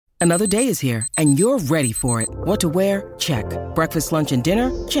Another day is here, and you're ready for it. What to wear? Check. Breakfast, lunch, and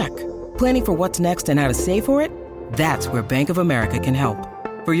dinner? Check. Planning for what's next and how to save for it? That's where Bank of America can help.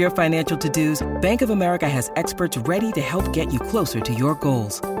 For your financial to-dos, Bank of America has experts ready to help get you closer to your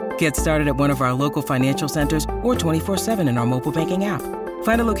goals. Get started at one of our local financial centers or 24/7 in our mobile banking app.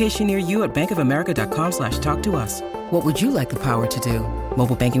 Find a location near you at bankofamerica.com/talktous. What would you like the power to do?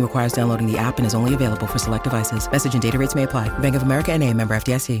 Mobile banking requires downloading the app and is only available for select devices. Message and data rates may apply. Bank of America N.A., member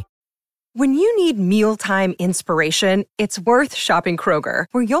FDIC. When you need mealtime inspiration, it's worth shopping Kroger,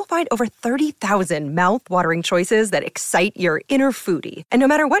 where you'll find over 30,000 mouth-watering choices that excite your inner foodie. And no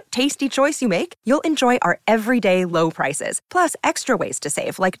matter what tasty choice you make, you'll enjoy our everyday low prices, plus extra ways to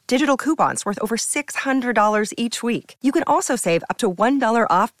save, like digital coupons worth over $600 each week. You can also save up to $1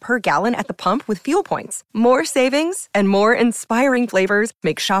 off per gallon at the pump with fuel points. More savings and more inspiring flavors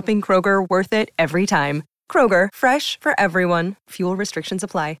make shopping Kroger worth it every time. Kroger, fresh for everyone. Fuel restrictions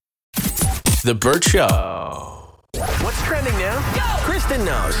apply. The Burt Show. What's trending now? Go! Kristen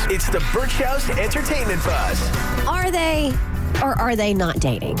knows. It's the Burt Show's entertainment buzz. Are they or are they not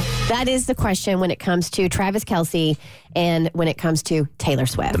dating? That is the question when it comes to Travis Kelce and when it comes to Taylor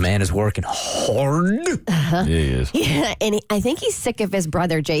Swift. The man is working hard. Uh-huh. Yeah, he is. Yeah, and I think he's sick of his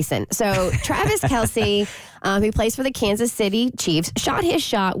brother, Jason. So Travis Kelce, who plays for the Kansas City Chiefs, shot his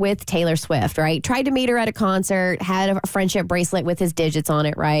shot with Taylor Swift, right? Tried to meet her at a concert, had a friendship bracelet with his digits on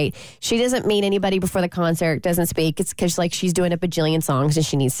it, right? She doesn't meet anybody before the concert, doesn't speak. It's because she's doing a bajillion songs and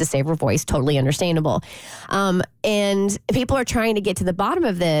she needs to save her voice. Totally understandable. And people are trying to get to the bottom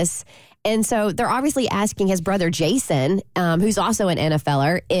of this. And so they're obviously asking his brother, Jason, who's also an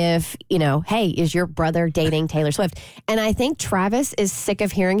NFLer, if, hey, is your brother dating Taylor Swift? And I think Travis is sick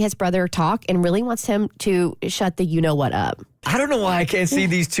of hearing his brother talk and really wants him to shut the you-know-what up. I don't know why I can't see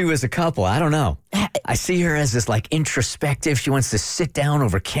these two as a couple. I don't know. I see her as this introspective. She wants to sit down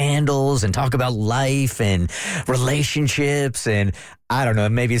over candles and talk about life and relationships. And I don't know,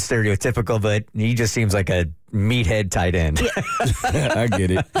 maybe it's stereotypical, but he just seems like a meathead tight end. Yeah. I get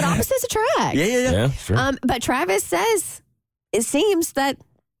it. But opposites attract. Yeah. Sure. But Travis says it seems that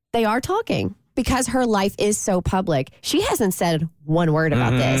they are talking because her life is so public. She hasn't said one word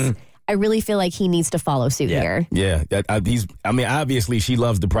about this. I really feel like he needs to follow suit here. Yeah. Obviously, she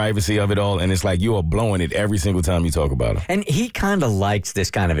loves the privacy of it all, and it's like you are blowing it every single time you talk about her. And he kind of likes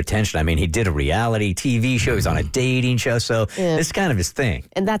this kind of attention. I mean, he did a reality TV show. He's on a dating show, so it's kind of his thing.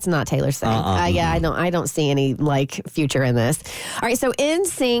 And that's not Taylor's thing. I don't see any future in this. All right, so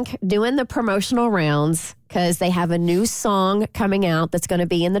NSYNC doing the promotional rounds because they have a new song coming out that's going to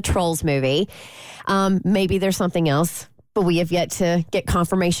be in the Trolls movie. Maybe there's something else, but we have yet to get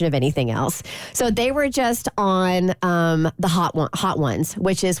confirmation of anything else. So they were just on the Hot Ones,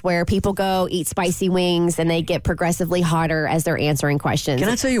 which is where people go eat spicy wings and they get progressively hotter as they're answering questions. Can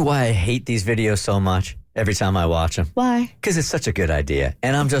I tell you why I hate these videos so much every time I watch them? Why? Because it's such a good idea.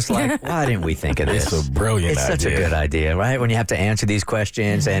 And I'm just like, why didn't we think of this? It's a brilliant idea. It's such a good idea, right? When you have to answer these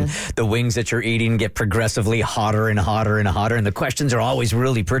questions and the wings that you're eating get progressively hotter and hotter and hotter, and the questions are always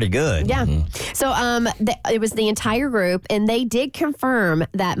really pretty good. Yeah. So it was the entire group, and they did confirm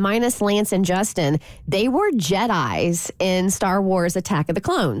that minus Lance and Justin, they were Jedis in Star Wars Attack of the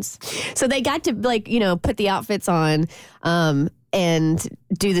Clones. So they got to put the outfits on and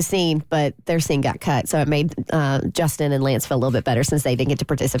do the scene, but their scene got cut. So it made Justin and Lance feel a little bit better since they didn't get to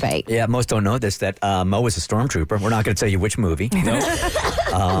participate. Yeah, most don't know this, that Mo is a stormtrooper. We're not going to tell you which movie.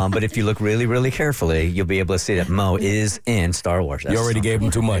 But if you look really, really carefully, you'll be able to see that Mo is in Star Wars. You already gave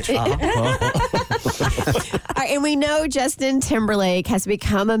him too much. All right, and we know Justin Timberlake has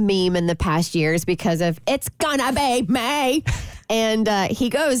become a meme in the past years because of "It's Gonna Be Me." And he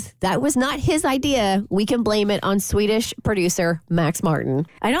goes, that was not his idea. We can blame it on Swedish producer Max Martin.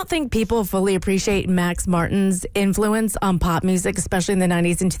 I don't think people fully appreciate Max Martin's influence on pop music, especially in the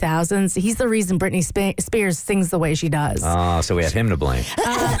 90s and 2000s. He's the reason Britney Spears sings the way she does. Oh, so we have him to blame.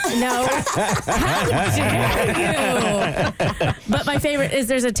 No. How dare you? But my favorite is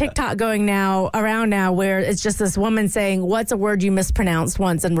there's a TikTok going around now where it's just this woman saying, what's a word you mispronounced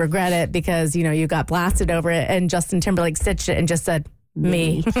once and regret it because, you got blasted over it. And Justin Timberlake stitched it and just said,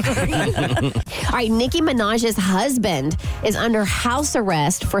 me. All right, Nicki Minaj's husband is under house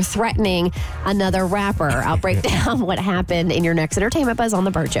arrest for threatening another rapper. I'll break down what happened in your next Entertainment Buzz on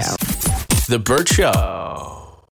The Burt Show. The Burt Show.